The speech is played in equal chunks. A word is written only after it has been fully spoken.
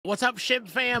What's up, Ship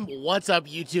fam? What's up,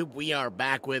 YouTube? We are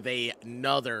back with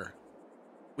another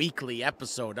weekly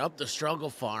episode of The Struggle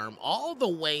Farm, all the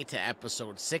way to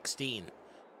episode 16.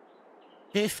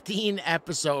 15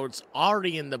 episodes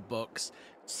already in the books.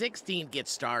 16 gets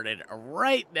started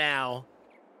right now.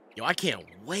 Yo, I can't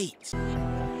wait.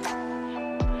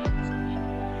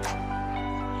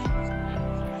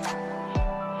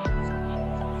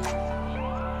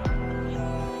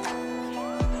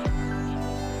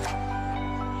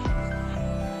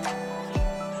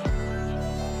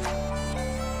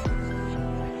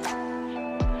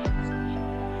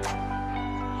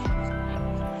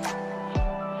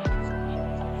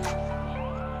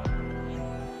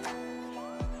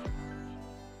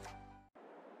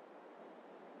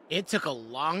 It took a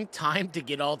long time to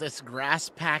get all this grass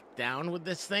packed down with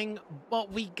this thing, but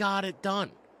we got it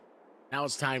done. Now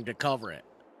it's time to cover it.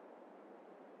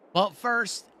 But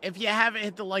first, if you haven't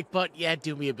hit the like button yet,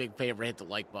 do me a big favor, hit the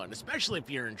like button, especially if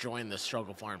you're enjoying the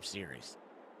Struggle Farm series.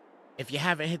 If you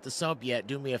haven't hit the sub yet,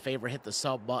 do me a favor, hit the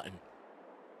sub button.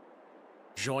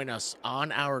 Join us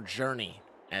on our journey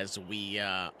as we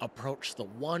approach the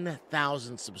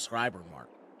 1,000 subscriber mark.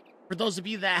 For those of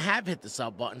you that have hit the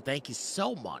sub button, thank you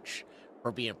so much for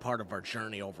being part of our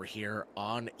journey over here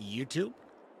on YouTube.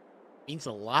 It means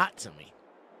a lot to me.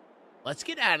 Let's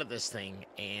get out of this thing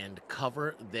and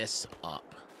cover this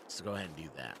up. Let's go ahead and do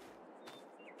that.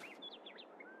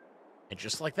 And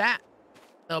just like that,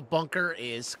 the bunker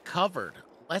is covered.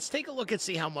 Let's take a look and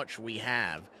see how much we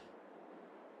have.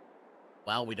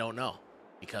 Well, we don't know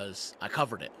because I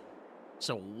covered it.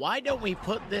 So why don't we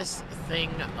put this thing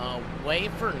away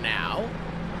for now?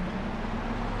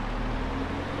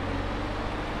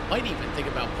 Might even think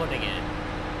about putting it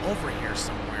over here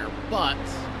somewhere, but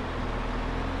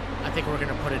I think we're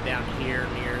going to put it down here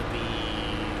near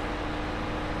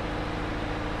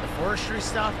the forestry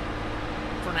stuff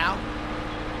for now.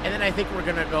 And then I think we're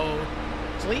going to go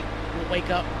sleep. We'll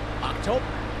wake up October.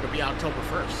 It'll be October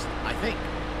 1st, I think.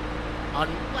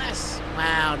 Unless,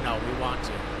 well, no, we want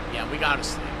to. Yeah, we gotta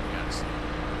sleep. We gotta sleep.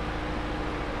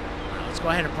 All right, let's go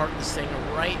ahead and park this thing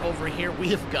right over here. We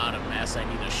have got a mess. I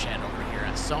need a shed over here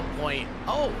at some point.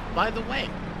 Oh, by the way,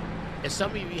 if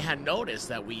some of you had noticed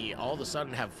that we all of a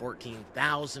sudden have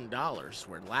 $14,000,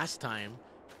 where last time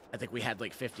I think we had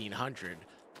like $1,500.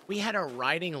 We had a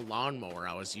riding lawnmower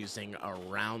I was using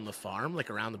around the farm, like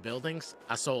around the buildings.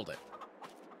 I sold it.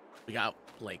 We got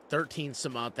like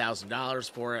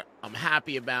 $13,000 for it. I'm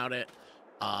happy about it.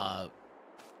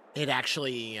 It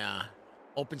actually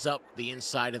opens up the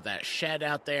inside of that shed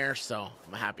out there, so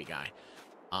I'm a happy guy.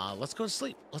 Let's go to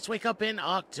sleep. Let's wake up in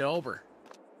October.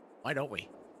 Why don't we?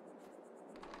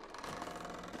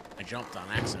 I jumped on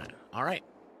accident. All right.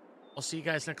 I'll see you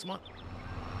guys next month.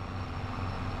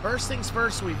 First things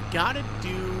first, we've got to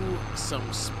do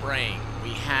some spraying.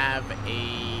 We have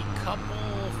a couple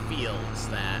fields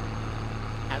that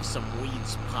have some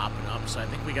weeds popping up, so I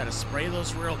think we got to spray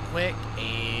those real quick,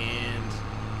 and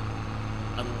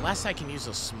unless I can use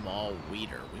a small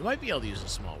weeder. We might be able to use a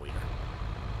small weeder.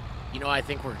 You know, I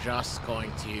think we're just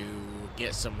going to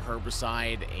get some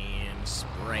herbicide and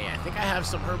spray. I think I have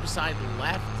some herbicide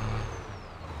left.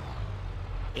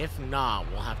 If not,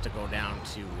 we'll have to go down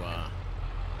to,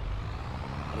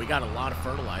 we got a lot of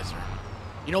fertilizer.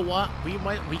 You know what?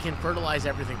 We can fertilize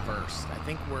everything first. I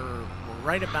think we're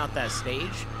right about that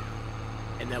stage.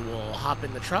 And then we'll hop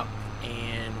in the truck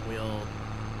and we'll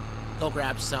go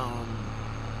grab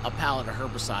a pallet of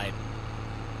herbicide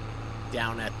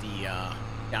down at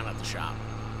the shop.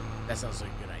 That sounds like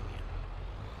a good idea.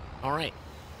 All right,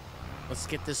 let's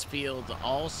get this field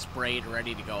all sprayed,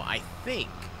 ready to go. I think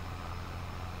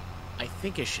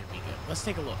it should be good. Let's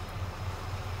take a look.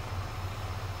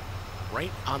 Right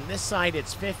on this side,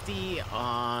 it's 50.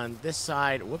 On this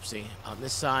side, whoopsie. On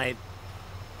this side,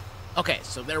 okay.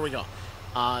 So there we go.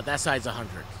 That side's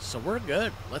 100. So we're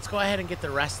good. Let's go ahead and get the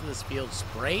rest of this field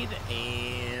sprayed,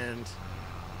 and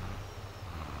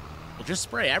we'll just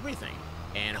spray everything.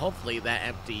 And hopefully that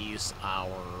empties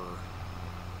our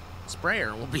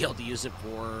sprayer, and we'll be able to use it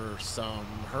for some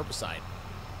herbicide.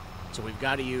 So we've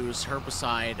got to use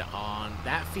herbicide on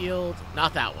that field,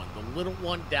 not that one, the little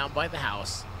one down by the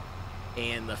house,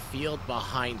 and the field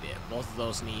behind it. Both of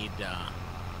those need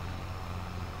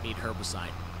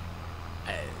herbicide.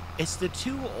 It's the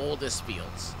two oldest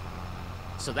fields,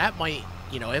 so that might,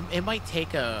 you know, it might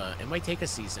take a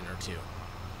season or two,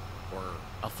 or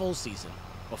a full season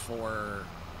before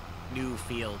new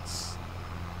fields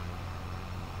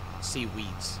see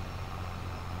weeds.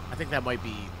 I think that might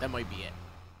be it.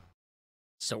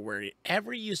 So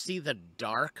wherever you see the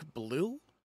dark blue,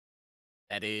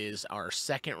 that is our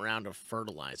second round of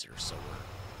fertilizer. So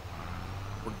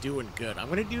we're doing good. I'm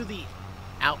going to do the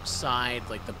outside,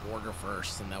 like the border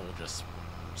first, and then we'll just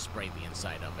spray the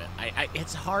inside of it.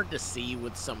 It's hard to see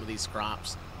with some of these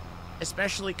crops,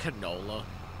 especially canola.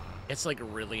 It's like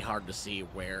really hard to see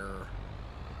where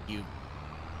you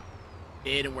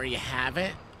did and where you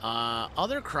haven't.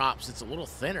 Other crops, it's a little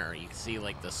thinner. You can see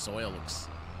like the soil looks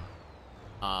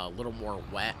a little more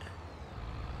wet.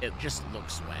 It just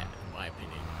looks wet, in my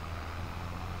opinion.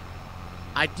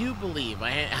 I do believe,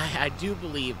 I do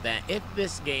believe that if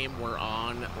this game were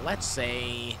on, let's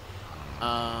say,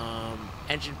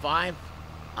 Engine 5,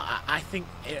 I think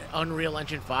Unreal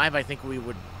Engine 5, I think we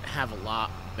would have a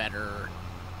lot better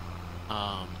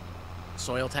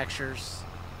soil textures,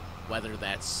 whether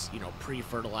that's, you know,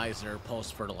 pre-fertilizer,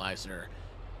 post-fertilizer.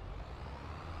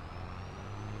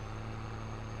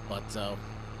 But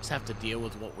just have to deal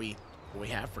with what we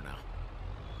have for now.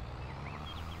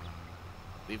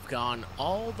 We've gone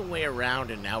all the way around,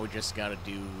 and now we just got to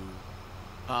do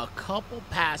a couple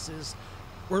passes.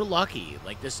 We're lucky.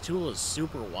 Like, this tool is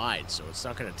super wide, so it's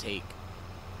not going to take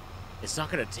a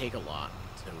lot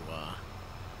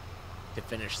to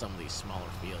finish some of these smaller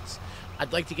fields.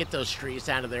 I'd like to get those trees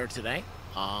out of there today.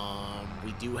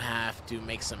 We do have to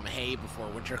make some hay before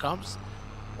winter comes,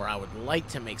 or I would like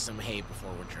to make some hay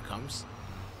before winter comes.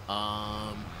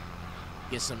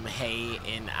 Get some hay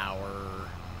in our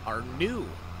new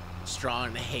straw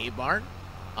and hay barn.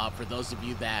 For those of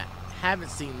you that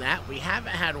haven't seen that, we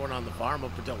haven't had one on the farm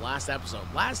up until last episode.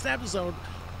 Last episode,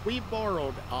 we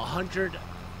borrowed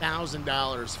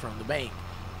 $100,000 from the bank.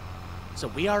 So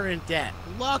we are in debt.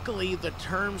 Luckily, the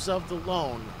terms of the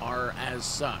loan are as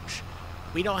such.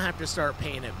 We don't have to start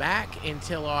paying it back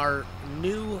until our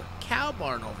new cow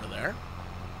barn over there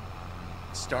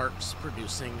starts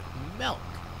producing milk.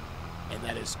 And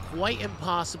that is quite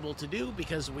impossible to do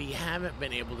because we haven't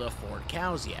been able to afford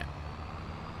cows yet.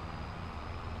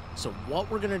 So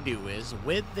what we're going to do is,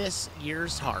 with this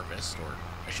year's harvest, or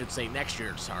I should say next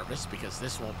year's harvest, because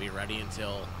this won't be ready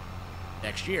until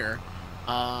next year,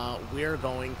 we're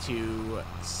going to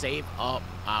save up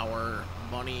our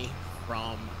money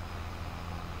from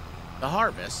the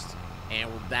harvest, and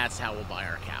that's how we'll buy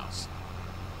our cows.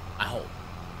 I hope.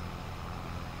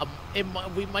 We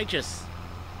might just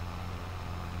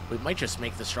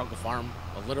make the struggle farm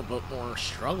a little bit more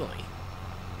struggly.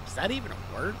 Is that even a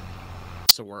word?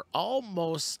 So we're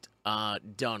almost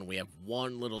done. We have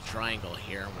one little triangle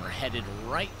here, and we're headed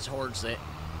right towards it.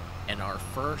 And our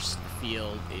first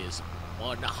field is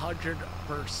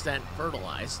 100%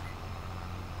 fertilized.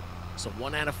 So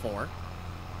 1 out of 4.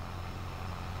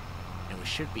 And we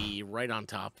should be right on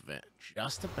top of it.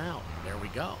 Just about. There we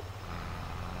go.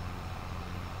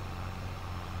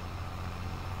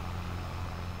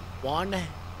 One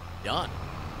done.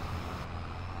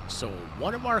 So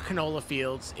one of our canola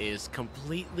fields is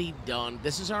completely done.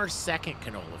 This is our second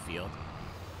canola field.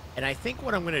 And I think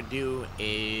what I'm going to do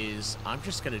is I'm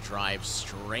just going to drive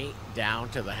straight down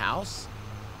to the house,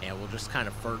 and we'll just kind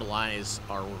of fertilize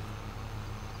our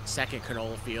second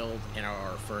canola field and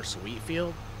our first wheat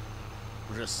field.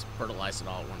 We'll just fertilize it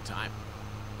all at one time.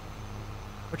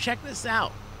 But check this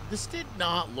out. This did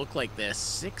not look like this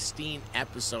 16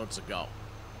 episodes ago.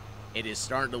 It is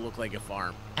starting to look like a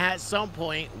farm. At some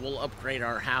point, we'll upgrade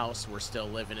our house. We're still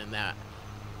living in that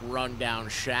rundown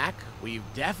shack. We've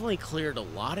definitely cleared a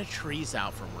lot of trees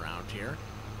out from around here.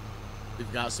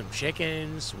 We've got some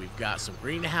chickens. We've got some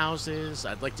greenhouses.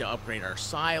 I'd like to upgrade our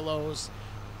silos.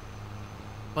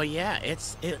 But yeah,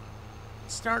 it's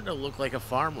starting to look like a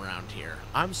farm around here.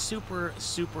 I'm super,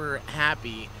 super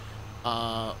happy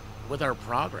with our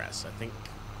progress. I think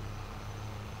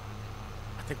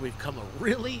we've come a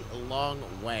really long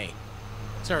way.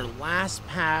 It's our last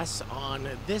pass on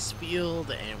this field,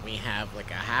 and we have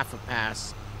like a half a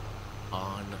pass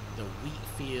on the wheat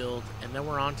field, and then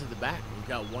we're on to the back. We've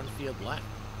got one field left.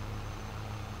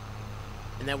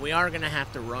 And then we are going to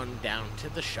have to run down to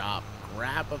the shop,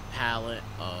 grab a pallet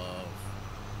of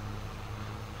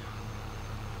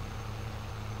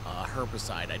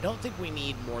herbicide. I don't think we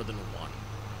need more than one.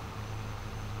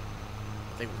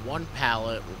 I think one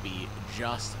pallet will be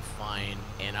just fine.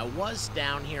 And I was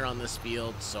down here on this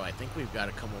field, so I think we've got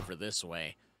to come over this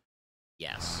way.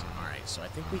 Yes. All right. So I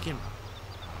think we can,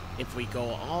 if we go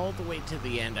all the way to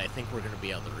the end, I think we're going to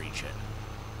be able to reach it.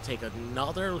 Take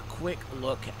another quick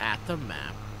look at the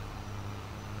map.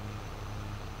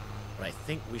 But I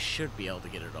think we should be able to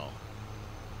get it all.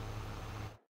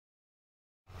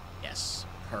 Yes.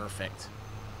 Perfect.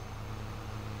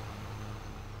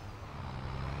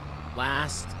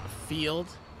 Last field.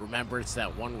 Remember, it's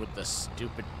that one with the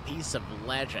stupid piece of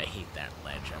ledge. I hate that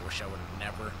ledge. I wish I would have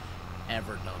never,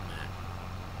 ever done that.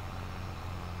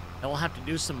 And we'll have to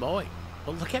do some mowing.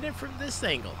 But look at it from this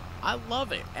angle. I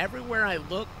love it. Everywhere I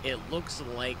look, it looks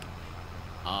like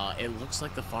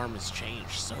the farm has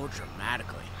changed so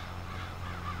dramatically.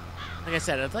 Like I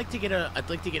said, I'd like to get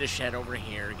a shed over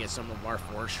here, get some of our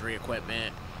forestry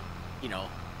equipment, you know,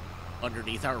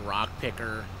 underneath our rock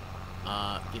picker,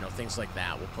 you know, things like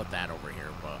that. We'll put that over here.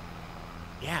 But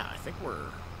yeah, I think we're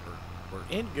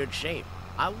in good shape.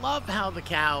 I love how the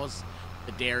cows,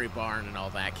 the dairy barn, and all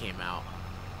that came out.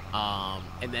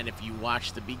 And then if you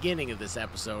watch the beginning of this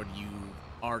episode, you've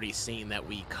already seen that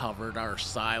we covered our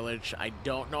silage. I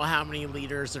don't know how many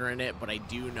liters are in it, but I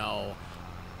do know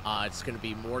it's going to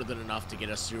be more than enough to get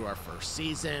us through our first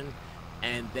season,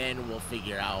 and then we'll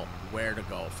figure out where to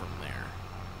go from there.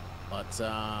 But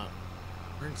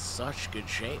we're in such good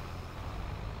shape.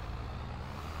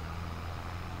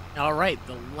 All right,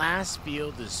 the last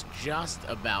field is just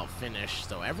about finished,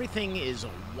 so everything is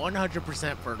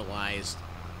 100% fertilized.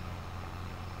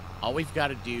 All we've got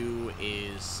to do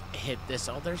is hit this.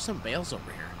 Oh, there's some bales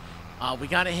over here. We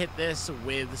got to hit this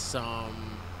with some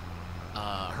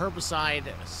herbicide,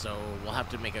 so we'll have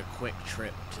to make a quick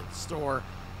trip to the store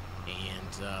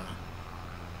and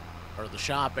or the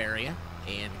shop area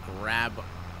and grab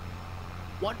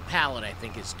one pallet. I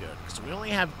think is good because we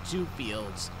only have 2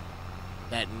 fields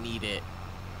that need it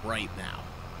right now.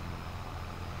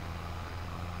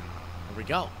 Here we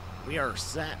go. We are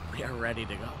set. We are ready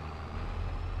to go.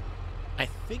 I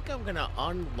think I'm gonna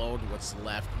unload what's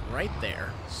left right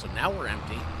there. So now we're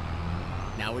empty.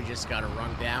 Now we just gotta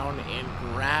run down and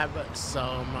grab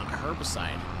some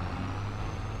herbicide.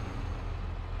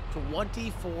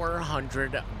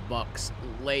 2,400 bucks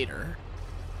later.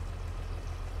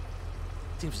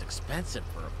 Seems expensive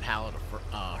for a pallet of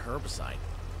herbicide.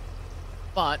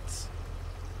 But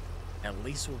at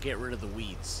least we'll get rid of the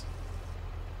weeds.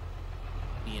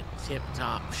 Be in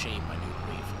tip-top shape, I do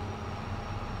believe.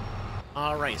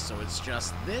 Alright, so it's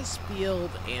just this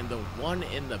field and the one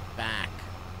in the back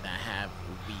that have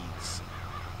weeds.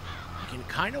 You can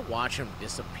kind of watch them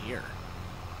disappear.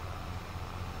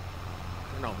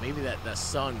 I don't know, maybe that the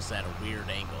sun's at a weird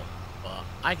angle, but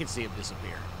I can see them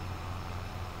disappear.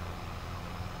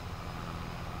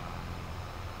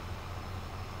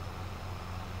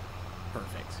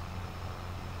 Perfect.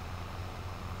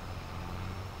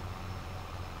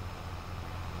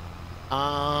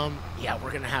 Yeah,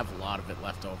 we're gonna have a lot of it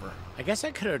left over. I guess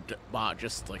I could have bought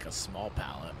just like a small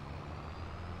pallet.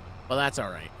 Well, that's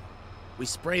all right. We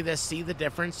spray this, see the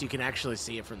difference? You can actually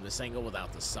see it from this angle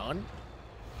without the sun.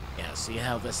 Yeah, see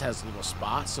how this has little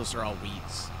spots? Those are all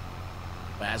weeds.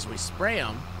 But as we spray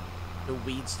them, the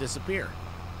weeds disappear.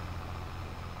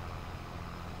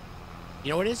 You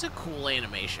know, it is a cool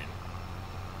animation.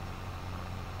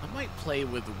 I might play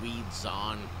with weeds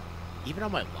on, even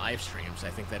on my live streams.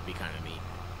 I think that'd be kind of neat.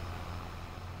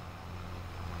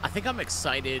 I think I'm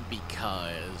excited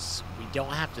because we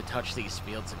don't have to touch these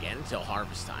fields again until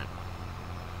harvest time.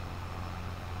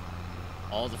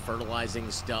 All the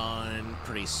fertilizing's done.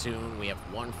 Pretty soon we have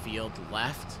 1 field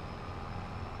left.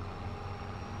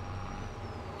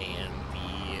 And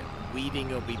the weeding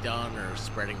will be done, or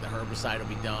spreading the herbicide will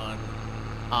be done.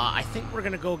 I think we're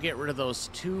going to go get rid of those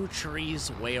 2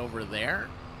 trees way over there.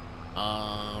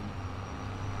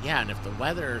 Yeah, and if the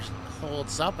weather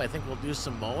holds up, I think we'll do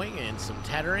some mowing and some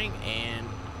tethering, and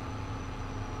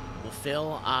we'll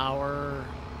fill our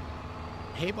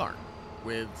hay barn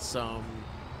with some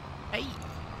hay.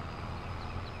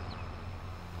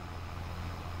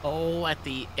 Oh, at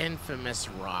the infamous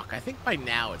rock. I think by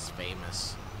now it's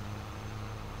famous.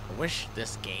 I wish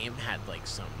this game had like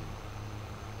some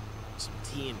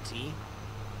TNT.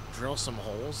 Drill some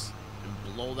holes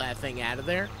and blow that thing out of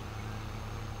there.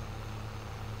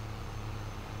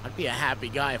 I'd be a happy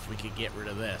guy if we could get rid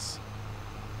of this.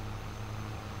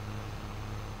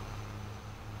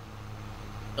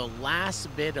 The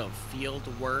last bit of field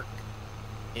work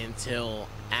until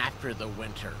after the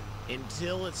winter.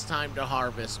 Until it's time to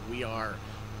harvest, we are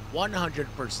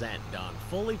 100% done.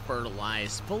 Fully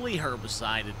fertilized, fully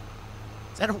herbicided.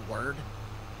 Is that a word?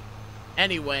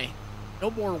 Anyway,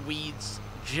 no more weeds.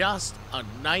 Just a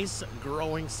nice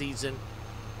growing season.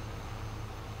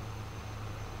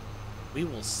 We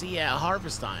will see at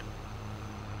harvest time.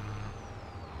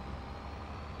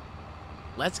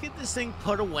 Let's get this thing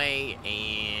put away,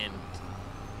 and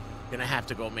gonna have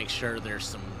to go make sure there's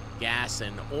some gas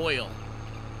and oil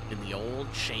in the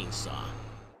old chainsaw.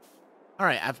 All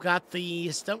right, I've got the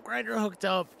stump grinder hooked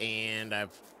up, and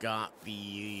I've got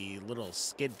the little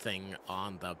skid thing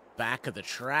on the back of the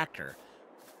tractor.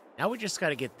 Now we just got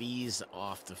to get these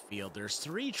off the field. There's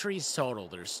 3 trees total.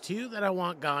 There's 2 that I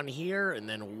want gone here, and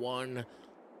then 1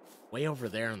 way over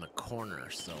there in the corner.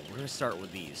 So we're going to start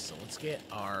with these. So let's get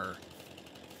our...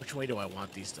 Which way do I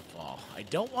want these to fall? I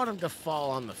don't want them to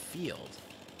fall on the field.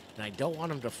 And I don't want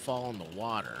them to fall in the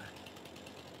water.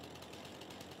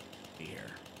 Here.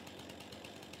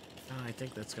 I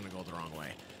think that's going to go the wrong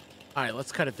way. All right,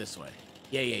 let's cut it this way.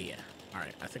 Yeah. All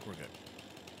right, I think we're good.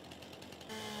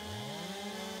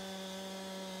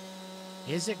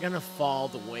 Is it going to fall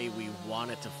the way we want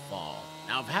it to fall?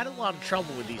 Now, I've had a lot of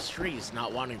trouble with these trees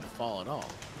not wanting to fall at all.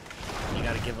 You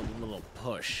got to give it a little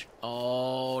push.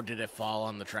 Oh, did it fall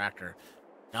on the tractor?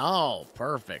 No,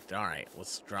 perfect. All right,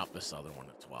 let's drop this other one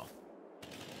as well.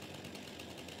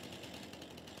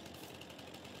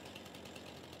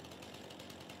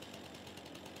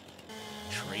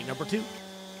 Tree number 2.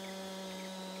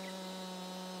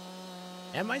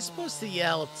 Am I supposed to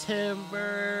yell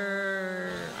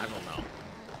timber? I don't know.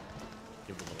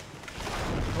 Give it a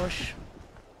little push.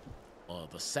 Well,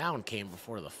 the sound came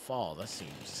before the fall. That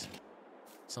seems...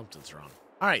 something's wrong.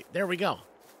 All right, there we go.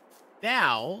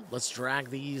 Now, let's drag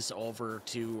these over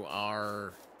to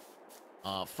our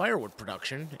firewood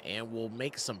production, and we'll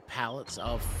make some pallets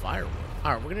of firewood.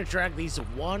 All right, we're going to drag these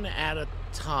one at a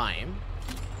time.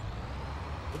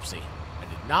 Oopsie. I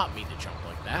did not mean to jump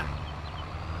like that.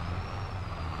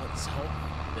 Let's hope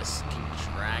this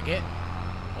can drag it.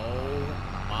 Oh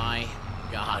my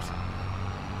god.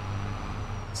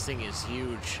 This thing is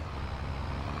huge.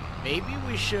 Maybe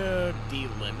we should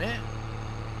delimit.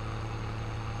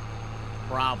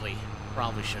 Probably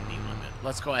should delimit.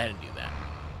 Let's go ahead and do that.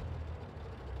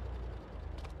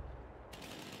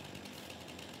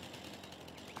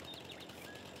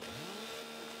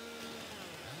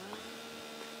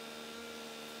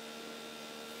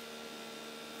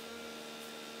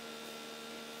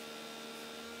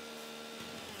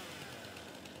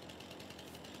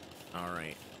 All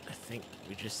right. I think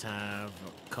we just have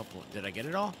a couple. Did I get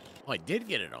it all? Oh, I did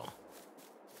get it all.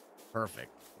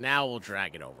 Perfect. Now we'll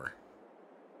drag it over.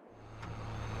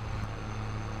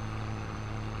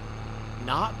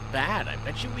 Not bad. I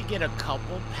bet you we get a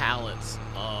couple pallets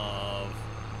of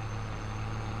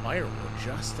firewood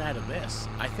just out of this.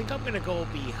 I think I'm going to go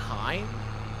behind.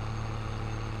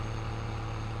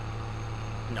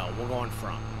 No, we're going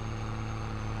front.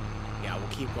 Yeah, we'll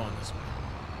keep going this way.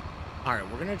 All right,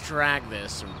 we're going to drag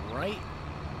this right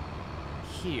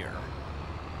here.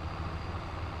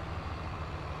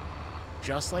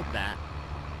 Just like that.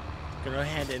 Go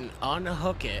ahead and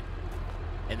unhook it.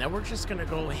 And then we're just going to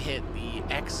go hit the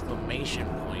exclamation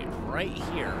point right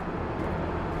here.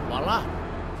 Voila.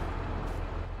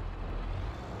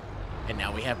 And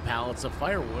now we have pallets of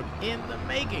firewood in the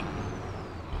making.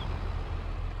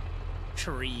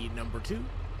 Tree number 2.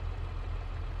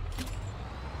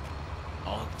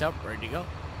 All hooked up, ready to go.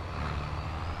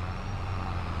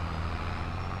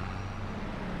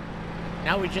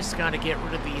 Now we just got to get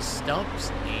rid of these stumps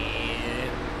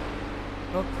and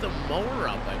hook the mower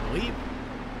up, I believe.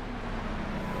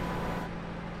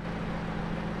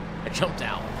 I jumped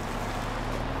out.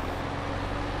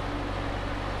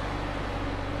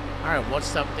 All right, one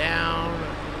stump down,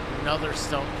 another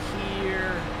stump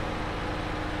here.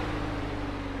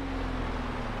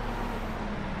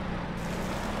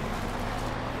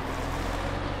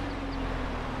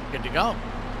 Good to go.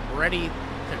 Ready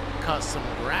to cut some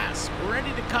grass.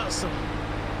 Ready to cut some...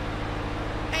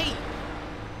 Hey!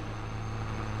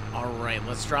 Alright,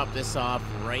 let's drop this off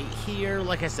right here.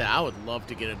 Like I said, I would love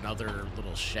to get another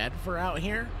little shed for out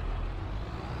here.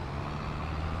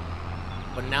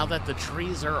 But now that the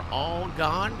trees are all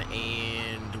gone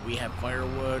and we have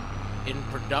firewood in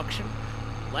production,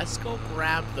 let's go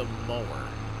grab the mower.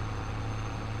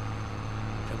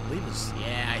 Which I believe is...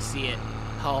 Yeah, I see it.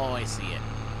 Oh, I see it.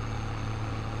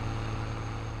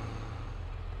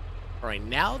 Alright,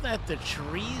 now that the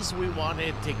trees we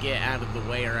wanted to get out of the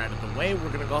way are out of the way, we're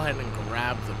going to go ahead and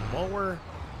grab the mower.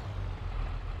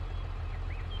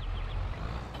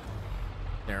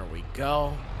 There we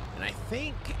go. And I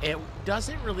think it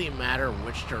doesn't really matter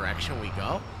which direction we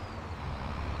go.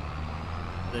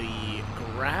 The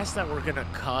grass that we're going to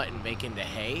cut and make into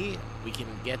hay, we can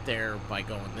get there by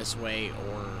going this way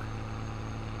or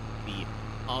the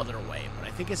other way. But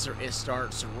I think it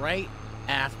starts right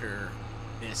after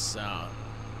this,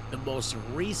 the most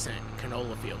recent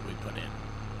canola field we put in.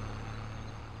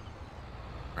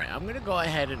 Alright, I'm going to go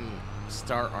ahead and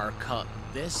start our cut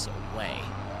this way.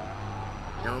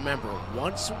 Now remember,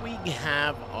 once we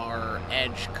have our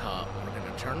edge cut, we're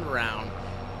going to turn around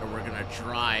and we're going to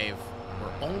drive.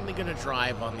 We're only going to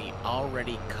drive on the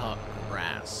already cut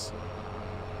grass.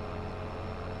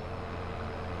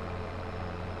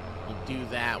 We'll do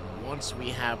that once we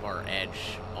have our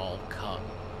edge all cut.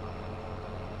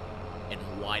 and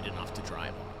wide enough to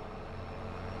drive on.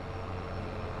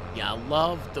 Yeah, I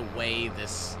love the way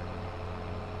this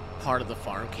part of the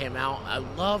farm came out. I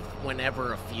love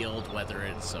whenever a field, whether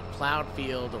it's a plowed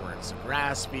field or it's a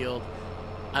grass field,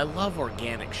 I love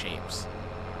organic shapes.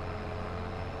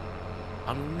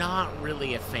 I'm not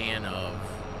really a fan of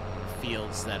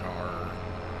fields that are,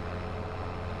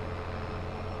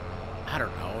 I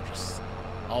don't know, just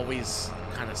always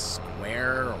kind of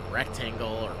square or rectangle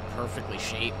or perfectly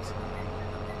shaped.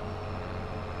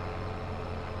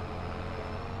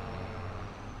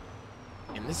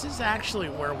 And this is actually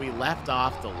where we left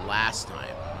off the last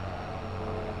time.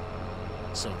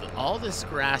 So all this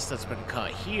grass that's been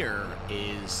cut here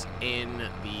is in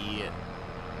the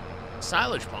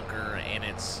silage bunker, and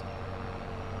it's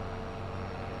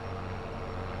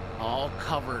all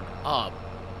covered up,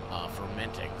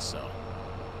 fermenting. So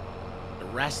the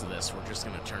rest of this we're just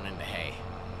going to turn into hay.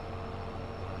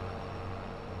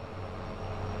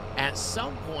 At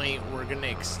some point, we're going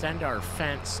to extend our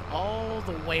fence all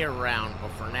the way around, but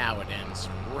for now it ends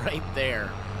right there.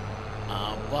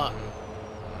 But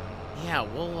yeah,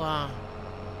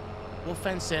 we'll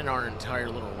fence in our entire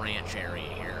little ranch area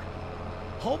here.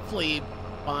 Hopefully,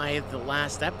 by the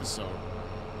last episode,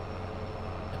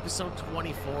 episode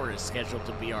 24 is scheduled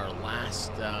to be our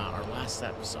last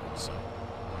episode. So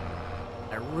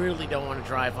I really don't want to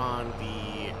drive on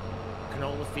the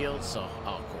canola field. So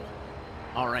oh, cool.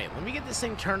 All right, let me get this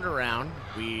thing turned around.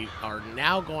 We are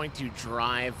now going to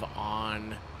drive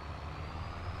on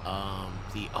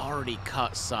the already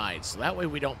cut side, so that way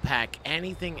we don't pack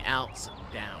anything else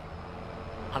down.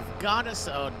 I've got us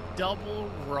a double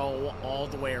row all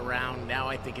the way around. Now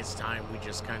I think it's time we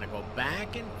just kind of go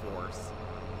back and forth.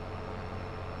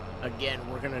 Again,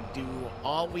 we're going to do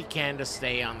all we can to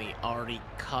stay on the already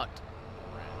cut.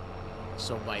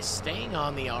 So by staying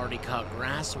on the already cut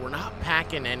grass, we're not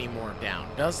packing any more down.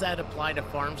 Does that apply to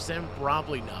Farm Sim?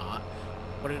 Probably not,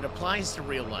 but it applies to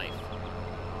real life.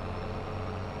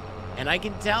 And I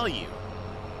can tell you,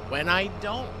 when I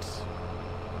don't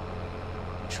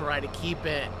try to keep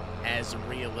it as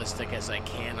realistic as I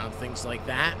can on things like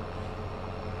that,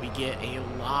 we get a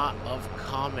lot of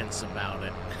comments about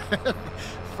it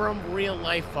from real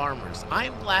life farmers.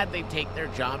 I'm glad they take their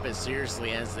job as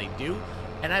seriously as they do.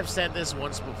 And I've said this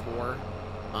once before,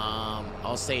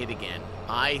 I'll say it again.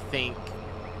 I think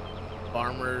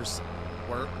farmers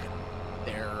work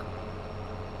their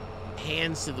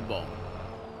hands to the bone.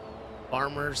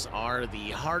 Farmers are the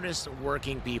hardest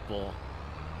working people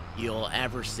you'll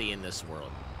ever see in this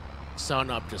world.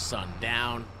 Sun up to sun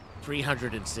down,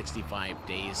 365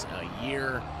 days a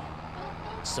year.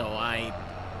 So I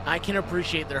can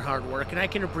appreciate their hard work, and I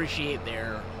can appreciate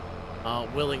their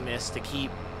willingness to keep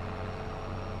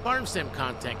Farm Sim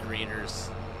content creators,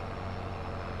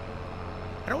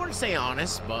 I don't want to say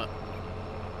honest, but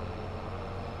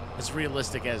as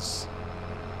realistic as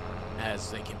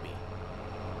they can be.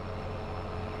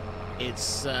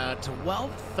 It's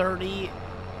 12:30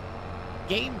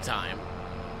 game time,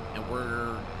 and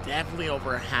we're definitely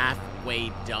over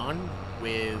halfway done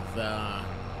with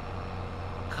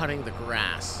cutting the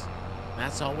grass.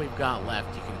 That's all we've got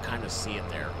left. You can kind of see it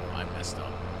there. Oh, I messed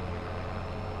up.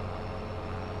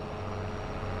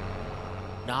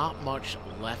 Not much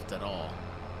left at all.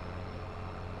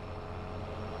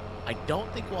 I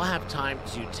don't think we'll have time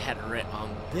to tether it on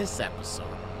this episode.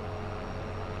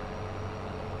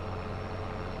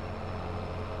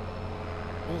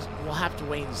 We'll have to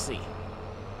wait and see.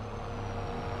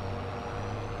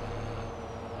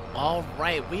 All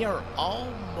right, we are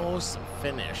almost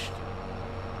finished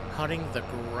cutting the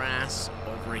grass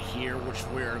over here, which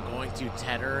we're going to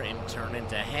tether and turn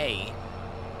into hay.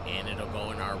 And it'll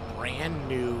go in our brand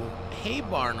new hay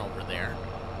barn over there.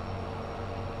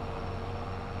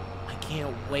 I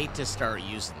can't wait to start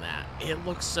using that. It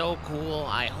looks so cool.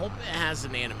 I hope it has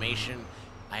an animation.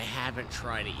 I haven't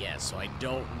tried it yet, so I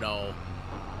don't know.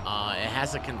 It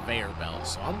has a conveyor belt,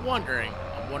 so I'm wondering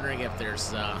if there's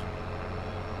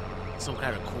some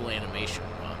kind of cool animation,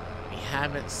 but we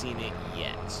haven't seen it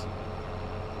yet.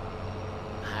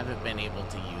 I haven't been able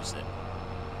to use it.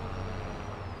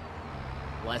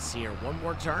 Let's see here. One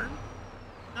more turn?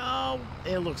 No,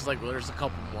 it looks like there's a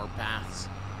couple more paths.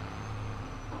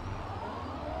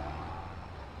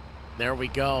 There we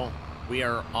go. We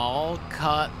are all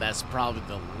cut. That's probably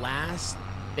the last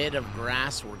bit of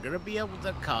grass we're going to be able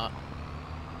to cut.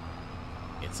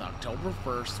 It's October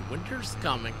 1st. Winter's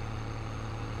coming.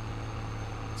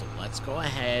 So let's go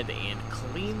ahead and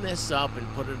clean this up and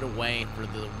put it away for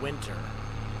the winter.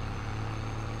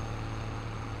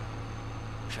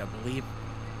 Which I believe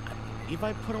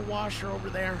I put a washer over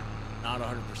there. Not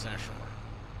 100% sure.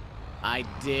 I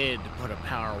did put a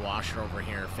power washer over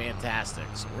here. Fantastic.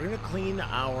 So we're going to clean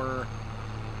our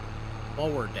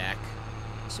mower deck.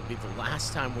 This will be the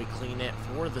last time we clean it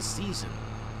for the season.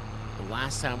 The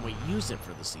last time we use it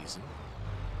for the season.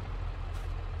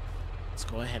 Let's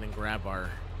go ahead and grab our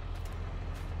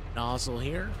nozzle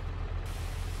here.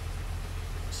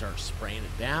 Start spraying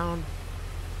it down.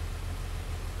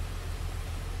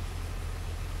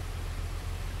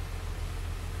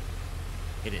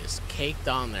 It is caked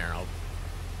on there.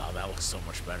 Oh, that looks so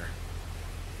much better.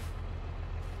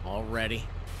 Already.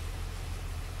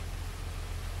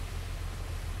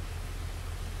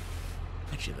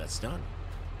 Bet you that's done.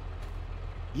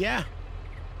 Yeah.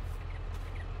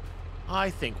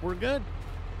 I think we're good.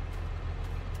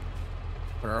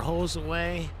 Put our hose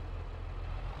away.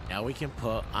 Now we can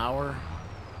put our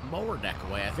mower deck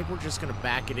away. I think we're just going to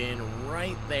back it in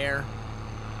right there.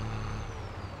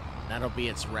 That'll be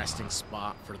its resting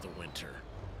spot for the winter.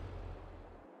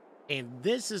 And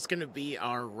this is going to be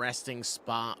our resting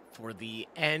spot for the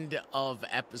end of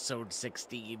episode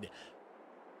 16.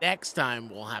 Next time,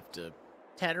 we'll have to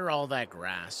tedder all that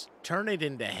grass, turn it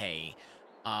into hay,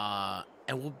 and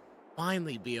we'll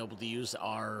finally be able to use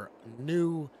our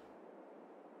new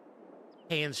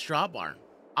hay and straw barn.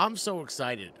 I'm so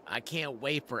excited. I can't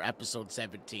wait for episode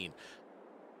 17.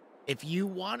 If you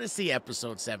want to see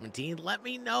episode 17, let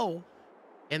me know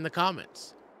in the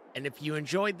comments. And if you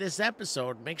enjoyed this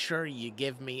episode, make sure you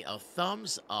give me a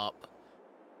thumbs up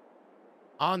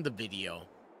on the video.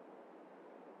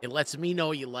 It lets me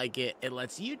know you like it. It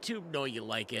lets YouTube know you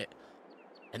like it.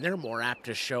 And they're more apt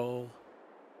to show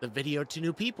the video to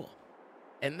new people.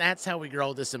 And that's how we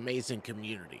grow this amazing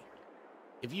community.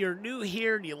 If you're new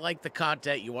here and you like the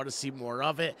content, you want to see more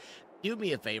of it, do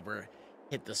me a favor.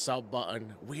 Hit the sub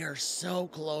button. We are so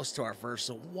close to our first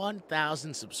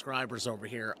 1,000 subscribers over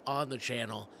here on the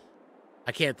channel.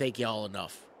 I can't thank you all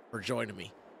enough for joining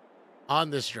me on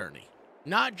this journey.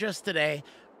 Not just today,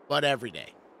 but every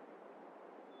day.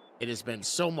 It has been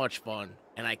so much fun,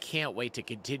 and I can't wait to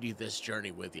continue this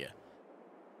journey with you.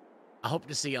 I hope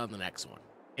to see you on the next one.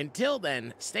 Until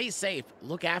then, stay safe,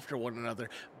 look after one another,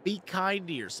 be kind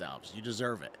to yourselves. You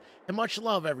deserve it. And much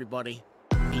love, everybody.